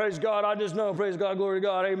 Well, praise God, I just know, praise God, glory to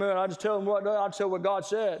God, amen. I just tell him what God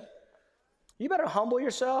said. You better humble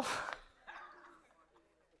yourself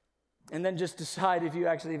and then just decide if you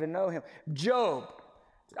actually even know him. Job.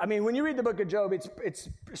 I mean, when you read the book of Job, it's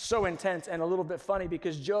so intense and a little bit funny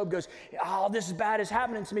because Job goes, oh, this bad is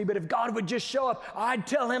happening to me, but if God would just show up, I'd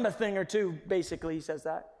tell him a thing or two, basically, he says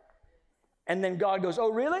that. And then God goes,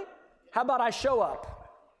 oh, really? How about I show up?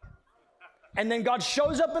 And then God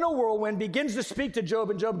shows up in a whirlwind, begins to speak to Job,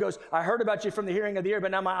 and Job goes, I heard about you from the hearing of the ear,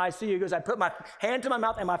 but now my eyes see you. He goes, I put my hand to my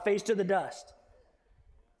mouth and my face to the dust.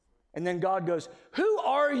 And then God goes, who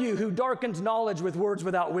are you who darkens knowledge with words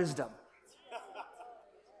without wisdom?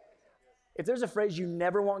 If there's a phrase you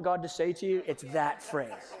never want God to say to you, it's that phrase.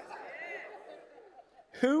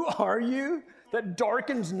 Who are you that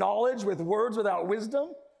darkens knowledge with words without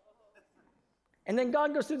wisdom? And then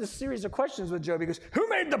God goes through this series of questions with Job. He goes, who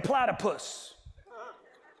made the platypus?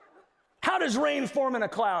 How does rain form in a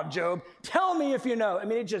cloud, Job? Tell me if you know. I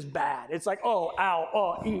mean, it's just bad. It's like, oh, ow,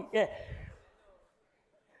 oh, ee, eh.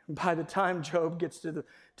 By the time Job gets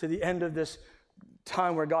to the end of this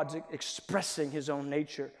time where God's expressing his own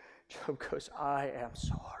nature, Job goes, I am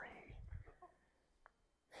sorry.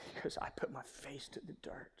 He goes, I put my face to the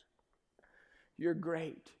dirt. You're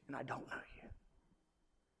great, and I don't know you.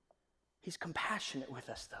 He's compassionate with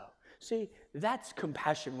us, though. See, that's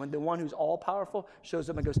compassion when the one who's all-powerful shows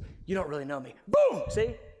up and goes, you don't really know me. Boom!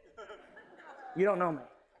 See? You don't know me.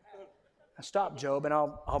 Now stop, Job, and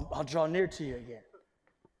I'll draw near to you again.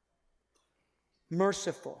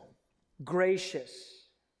 Merciful, gracious,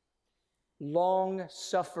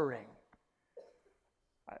 long-suffering.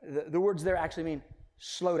 The words there actually mean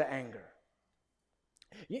slow to anger.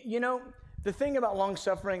 You know, the thing about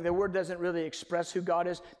long-suffering, the word doesn't really express who God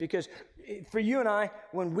is, because for you and I,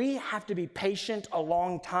 when we have to be patient a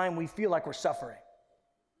long time, we feel like we're suffering.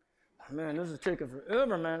 Oh, man, this is taking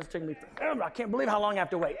forever, man. It's taking me forever. I can't believe how long I have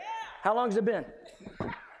to wait. How long has it been?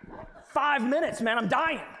 5 minutes, man. I'm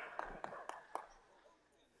dying.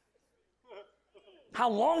 How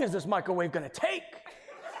long is this microwave going to take?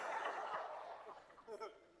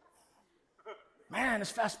 Man,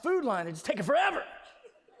 this fast food line, it's taking forever.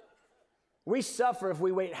 We suffer if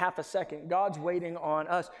we wait half a second. God's waiting on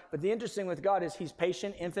us. But the interesting with God is he's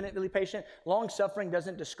patient, infinitely patient. Long-suffering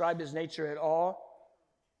doesn't describe his nature at all.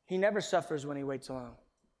 He never suffers when he waits alone.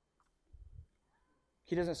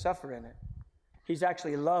 He doesn't suffer in it. He's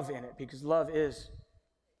actually love in it because love is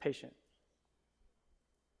patient.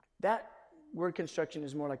 That word construction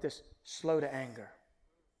is more like this: slow to anger.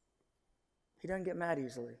 He doesn't get mad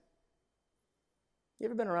easily. You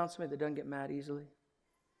ever been around somebody that doesn't get mad easily?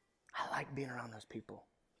 I like being around those people.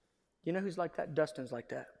 You know who's like that? Dustin's like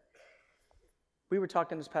that. We were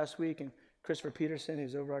talking this past week, and Christopher Peterson,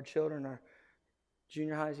 who's over our children, our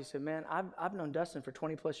junior highs, he said, man, I've known Dustin for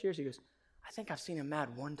 20 plus years. He goes, I think I've seen him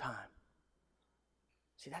mad one time.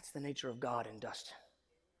 See, that's the nature of God in Dustin.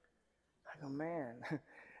 I go, man,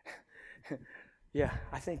 yeah,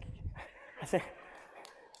 I think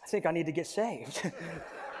I need to get saved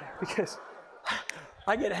because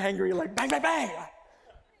I get angry like bang, bang, bang.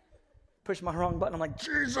 Push my wrong button. I'm like,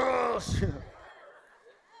 Jesus.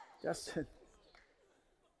 That's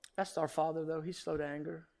our Father, though. He's slow to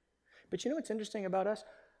anger. But you know what's interesting about us?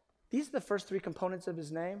 These are the first three components of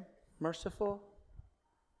his name: merciful,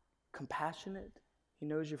 compassionate. He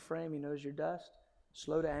knows your frame. He knows your dust.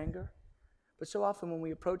 Slow to anger. But so often when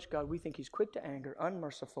we approach God, we think he's quick to anger,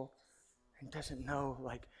 unmerciful, and doesn't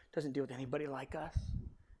deal with anybody like us.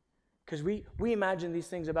 Because we imagine these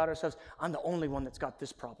things about ourselves. I'm the only one that's got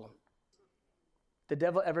this problem. The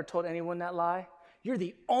devil ever told anyone that lie? You're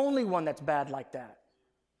the only one that's bad like that.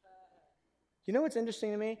 You know what's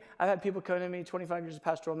interesting to me? I've had people come to me, 25 years of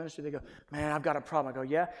pastoral ministry, they go, man, I've got a problem. I go,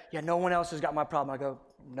 yeah, no one else has got my problem. I go,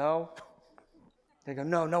 no. They go,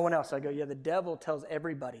 no one else. I go, yeah, the devil tells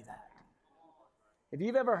everybody that. If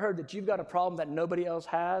you've ever heard that you've got a problem that nobody else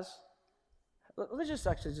has, let's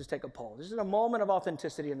just take a poll. This is a moment of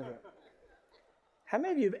authenticity in the room. How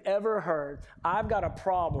many of you have ever heard, I've got a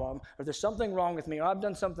problem, or there's something wrong with me, or I've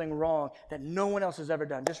done something wrong that no one else has ever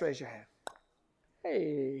done? Just raise your hand.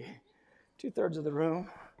 Hey, 2/3 of the room.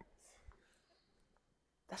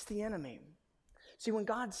 That's the enemy. See, when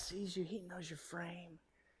God sees you, he knows your frame.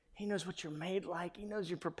 He knows what you're made like. He knows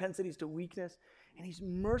your propensities to weakness. And he's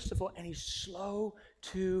merciful, and he's slow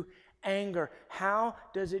to anger. How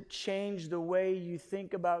does it change the way you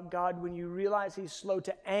think about God when you realize he's slow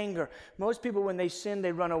to anger? Most people, when they sin,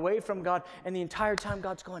 they run away from God, and the entire time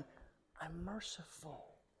God's going, I'm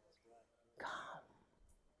merciful. Come.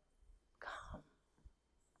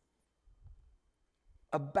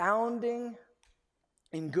 Abounding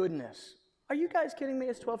in goodness. Are you guys kidding me?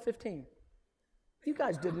 It's 12:15. You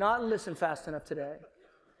guys did not listen fast enough today.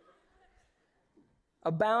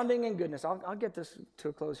 Abounding in goodness. I'll get this to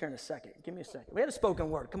a close here in a second. Give me a second. We had a spoken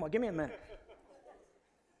word. Come on, give me a minute.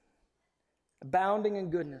 Abounding in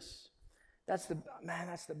goodness. That's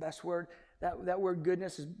the best word. That word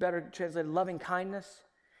goodness is better translated loving kindness.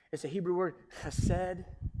 It's a Hebrew word, chesed.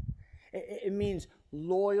 It means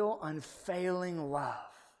loyal, unfailing love.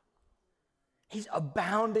 He's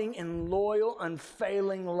abounding in loyal,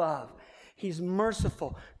 unfailing love. He's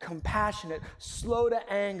merciful, compassionate, slow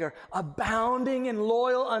to anger, abounding in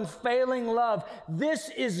loyal, unfailing love. This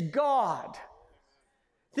is God.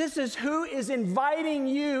 This is who is inviting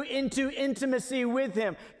you into intimacy with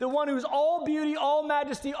him. The one who's all beauty, all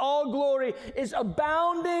majesty, all glory is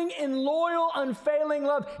abounding in loyal, unfailing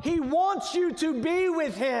love. He wants you to be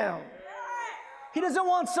with him. He doesn't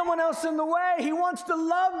want someone else in the way. He wants to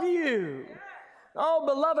love you. Oh,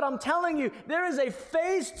 beloved, I'm telling you, there is a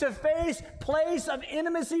face-to-face place of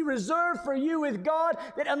intimacy reserved for you with God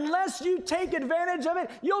that unless you take advantage of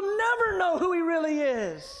it, you'll never know who he really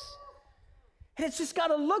is. And it's just got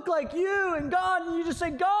to look like you and God, and you just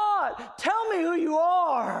say, God, tell me who you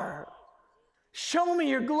are. Show me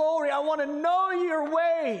your glory. I want to know your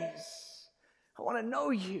ways. I want to know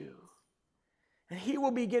you. And he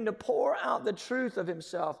will begin to pour out the truth of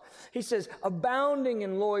himself. He says, abounding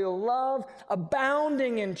in loyal love,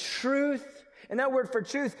 abounding in truth. And that word for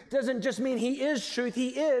truth doesn't just mean he is truth, he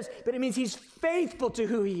is, but it means he's faithful to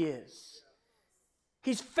who he is.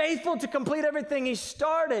 He's faithful to complete everything he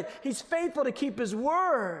started. He's faithful to keep his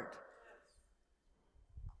word.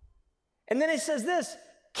 And then it says this,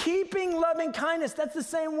 keeping loving kindness. That's the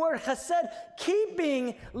same word, chesed,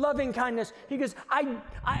 keeping loving kindness. He goes, I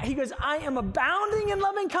am abounding in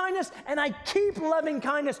loving kindness, and I keep loving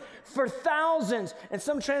kindness for thousands. And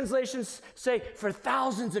some translations say for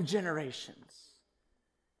thousands of generations.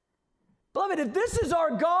 Beloved, if this is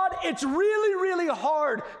our God, it's really, really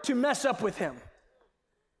hard to mess up with him.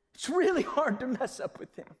 It's really hard to mess up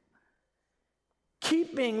with him.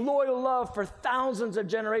 Keeping loyal love for thousands of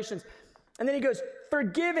generations. And then he goes,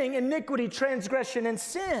 forgiving iniquity, transgression, and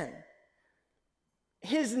sin.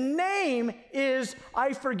 His name is,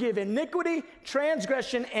 I forgive iniquity,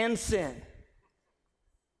 transgression, and sin.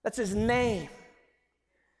 That's his name.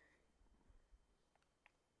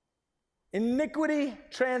 Iniquity,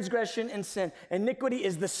 transgression, and sin. Iniquity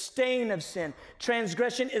is the stain of sin.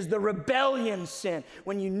 Transgression is the rebellion sin,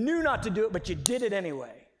 when you knew not to do it, but you did it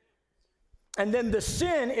anyway. And then the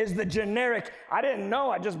sin is the generic, I didn't know,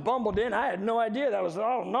 I just bumbled in, I had no idea that was,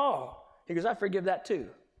 oh no. He goes, I forgive that too.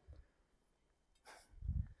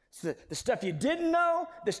 So the stuff you didn't know,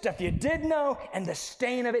 the stuff you did know, and the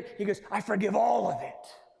stain of it, he goes, I forgive all of it.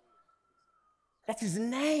 That's his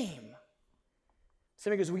name.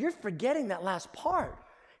 Somebody goes, well, you're forgetting that last part.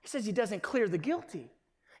 He says he doesn't clear the guilty.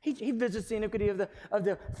 He visits the iniquity of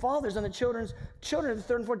the fathers and the children of the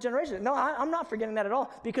third and fourth generation. No, I'm not forgetting that at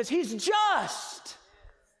all, because he's just.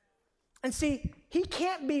 And see, he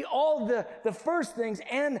can't be all the first things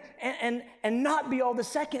and not be all the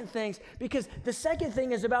second things, because the second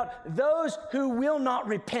thing is about those who will not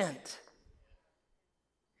repent.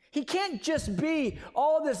 He can't just be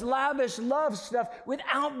all this lavish love stuff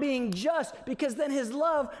without being just, because then his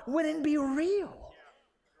love wouldn't be real.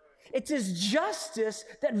 It's his justice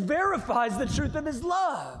that verifies the truth of his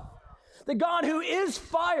love. The God who is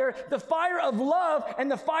fire, the fire of love and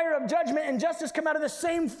the fire of judgment and justice come out of the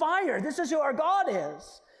same fire. This is who our God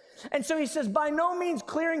is. And so he says, by no means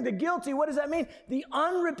clearing the guilty. What does that mean? The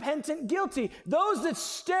unrepentant guilty. Those that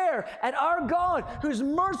stare at our God, who's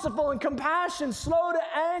merciful and compassion, slow to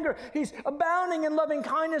anger. He's abounding in loving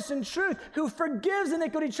kindness and truth, who forgives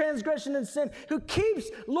iniquity, transgression, and sin, who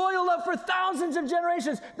keeps loyal love for thousands of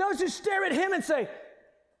generations. Those who stare at him and say,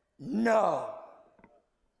 no,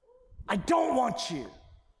 I don't want you.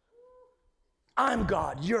 I'm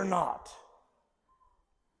God, you're not.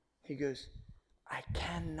 He goes, I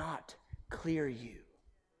cannot clear you.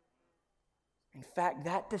 In fact,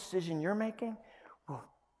 that decision you're making will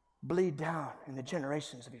bleed down in the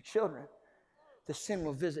generations of your children. The sin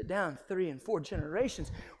will visit down 3 and 4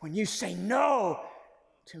 generations when you say no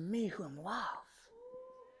to me who am love.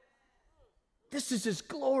 This is his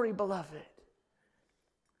glory, beloved.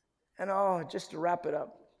 And just to wrap it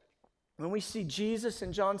up, when we see Jesus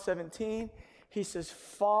in John 17, he says,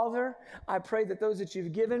 Father, I pray that those that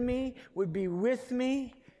you've given me would be with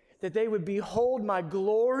me, that they would behold my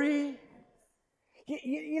glory.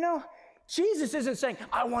 You know, Jesus isn't saying,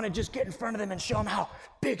 I want to just get in front of them and show them how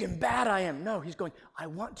big and bad I am. No, he's going, I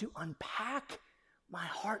want to unpack my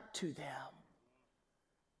heart to them.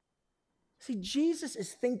 See, Jesus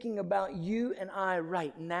is thinking about you and I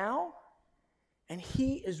right now, and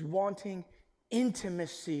he is wanting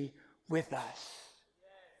intimacy with us.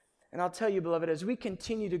 And I'll tell you, beloved, as we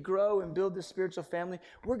continue to grow and build this spiritual family,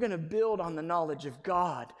 we're going to build on the knowledge of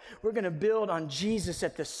God. We're going to build on Jesus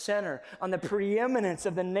at the center, on the preeminence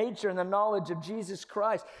of the nature and the knowledge of Jesus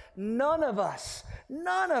Christ. None of us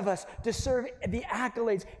deserve the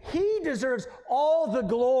accolades. He deserves all the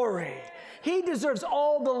glory. He deserves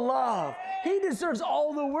all the love. He deserves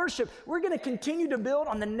all the worship. We're going to continue to build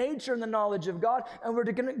on the nature and the knowledge of God, and we're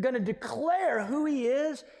going to declare who he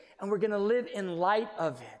is, and we're going to live in light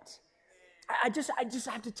of it. I just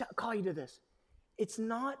have to call you to this. It's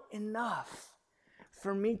not enough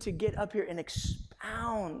for me to get up here and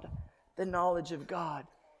expound the knowledge of God.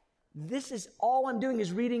 This is all I'm doing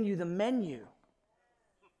is reading you the menu.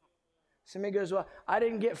 Somebody goes, well, I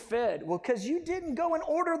didn't get fed. Well, because you didn't go and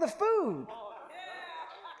order the food.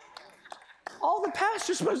 All the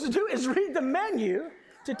pastor's supposed to do is read the menu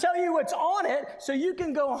to tell you what's on it so you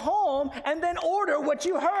can go home and then order what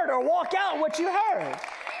you heard or walk out what you heard.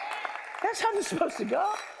 That's how it's supposed to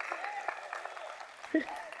go.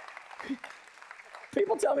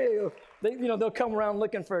 People tell me, they'll come around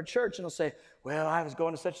looking for a church and they'll say, well, I was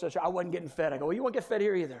going to such and such, I wasn't getting fed. I go, well, you won't get fed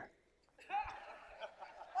here either.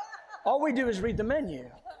 All we do is read the menu.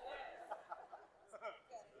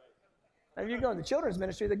 If you go in the children's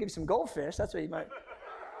ministry, they'll give you some goldfish. That's what you might.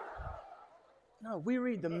 No, we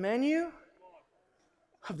read the menu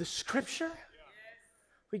of the scripture.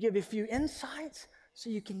 We give you a few insights so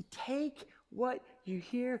you can take what you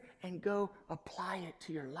hear and go apply it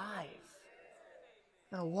to your life.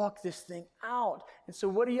 I'm going to walk this thing out. And so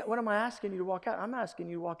what am I asking you to walk out? I'm asking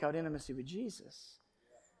you to walk out intimacy with Jesus.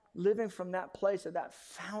 Living from that place of that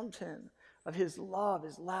fountain of his love,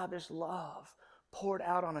 his lavish love poured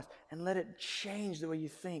out on us, and let it change the way you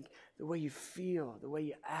think, the way you feel, the way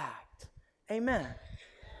you act. Amen.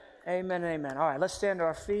 Amen and amen. All right, let's stand to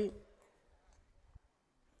our feet.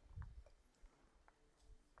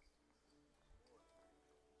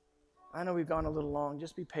 I know we've gone a little long.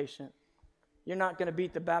 Just be patient. You're not going to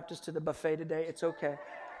beat the Baptists to the buffet today. It's okay.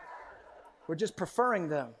 We're just preferring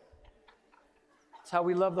them. It's how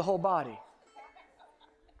we love the whole body.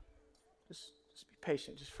 Just be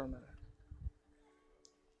patient just for a minute.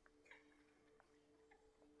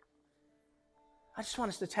 I just want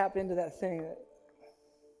us to tap into that thing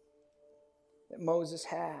that Moses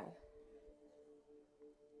had.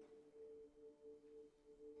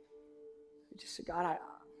 He just said, God,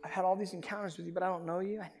 I've had all these encounters with you, but I don't know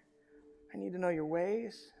you. I need to know your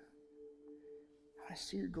ways. I want to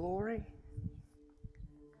see your glory.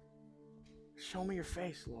 Show me your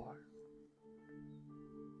face, Lord.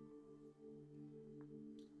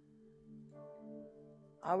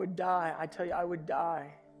 I would die, I tell you, I would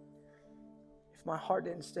die if my heart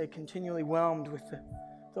didn't stay continually whelmed with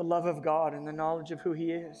the love of God and the knowledge of who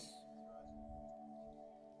He is.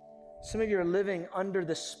 Some of you are living under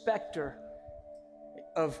the specter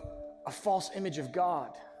of a false image of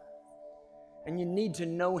God, and you need to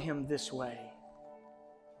know Him this way.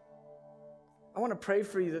 I want to pray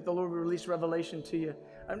for you that the Lord will release revelation to you.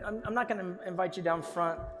 I'm not going to invite you down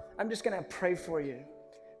front. I'm just going to pray for you.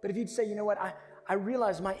 But if you'd say, you know what, I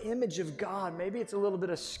realize my image of God, maybe it's a little bit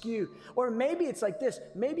askew. Or maybe it's like this.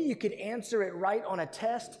 Maybe you could answer it right on a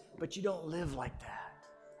test, but you don't live like that.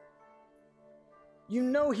 You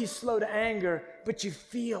know He's slow to anger, but you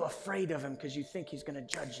feel afraid of Him because you think He's going to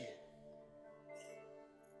judge you.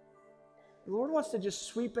 The Lord wants to just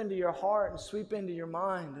sweep into your heart and sweep into your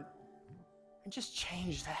mind and just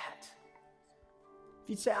change that. If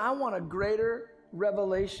you'd say, I want a greater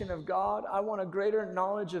revelation of God, I want a greater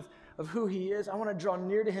knowledge of who He is, I want to draw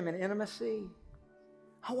near to Him in intimacy,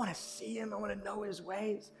 I want to see Him, I want to know His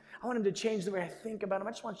ways, I want Him to change the way I think about Him.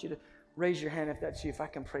 I just want you to raise your hand if that's you, if I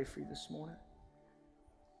can pray for you this morning.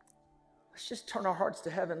 Let's just turn our hearts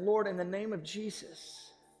to heaven. Lord, in the name of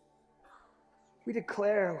Jesus, we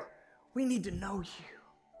declare we need to know You.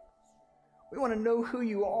 We want to know who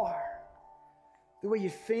You are. The way you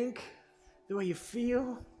think, the way you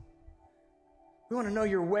feel. We want to know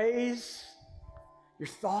your ways, your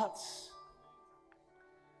thoughts.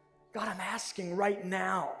 God, I'm asking right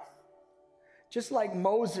now, just like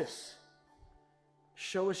Moses,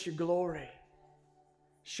 show us your glory.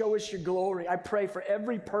 Show us your glory. I pray for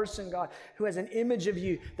every person, God, who has an image of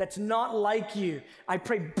You that's not like You. I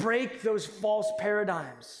pray break those false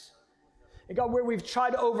paradigms. And God, where we've tried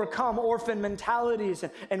to overcome orphan mentalities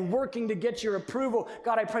and working to get Your approval,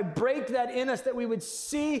 God, I pray break that in us, that we would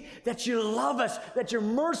see that You love us, that You're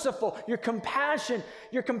merciful, You're compassionate,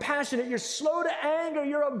 You're slow to anger,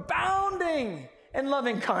 You're abounding in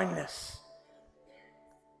loving kindness.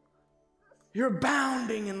 You're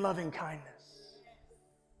abounding in loving kindness.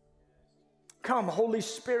 Come, Holy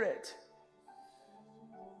Spirit.